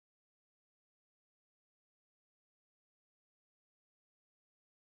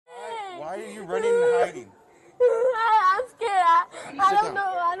Why are you running and hiding? I'm scared.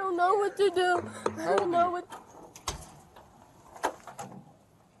 I don't know what to do. How old are you?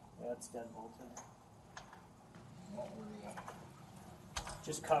 Yeah, it's dead bolted.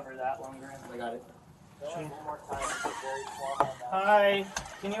 Just cover that longer. I got it. One more time. Hi,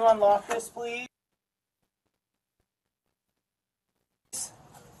 can you unlock this, please?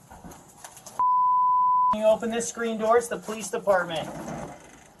 Can you open this screen door? It's the police department.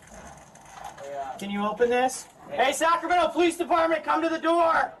 Can you open this? Hey, Sacramento Police Department, come to the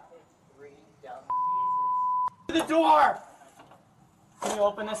door! To the door! Can you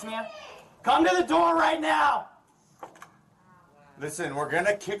open this, man? Come to the door right now! Listen, we're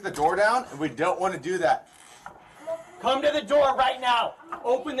gonna kick the door down, and we don't want to do that. Come to the door right now!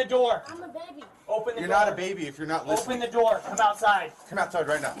 Open the door! I'm a baby. Open the You're door. not a baby if you're not listening. Open the door. Come outside. Come outside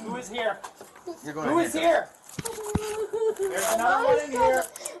right now. Who is here? You're going Who in is here? There's another one in here.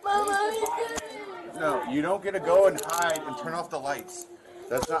 Mama, No, you don't get to go and hide and turn off the lights.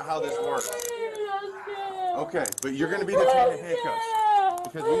 That's not how this works. Okay, but you're going to be detained in handcuffs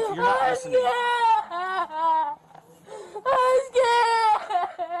because you're not listening. I'm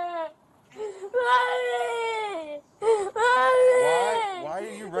scared. Why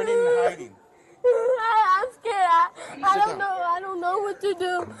are you running and hiding? I'm scared. Sit down. I don't know what to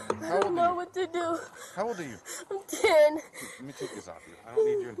do. How I don't old know are you? what to do. How old are you? I'm 10. Let me take this off you. I don't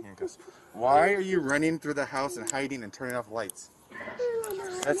need you in handcuffs. Why are you running through the house and hiding and turning off lights?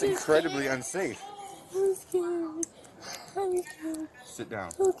 That's incredibly unsafe. I'm scared. I'm scared. Sit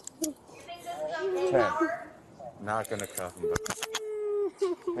down. Okay. 10. Not gonna cuff him, but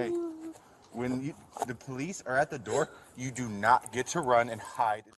hey, when the police are at the door, you do not get to run and hide.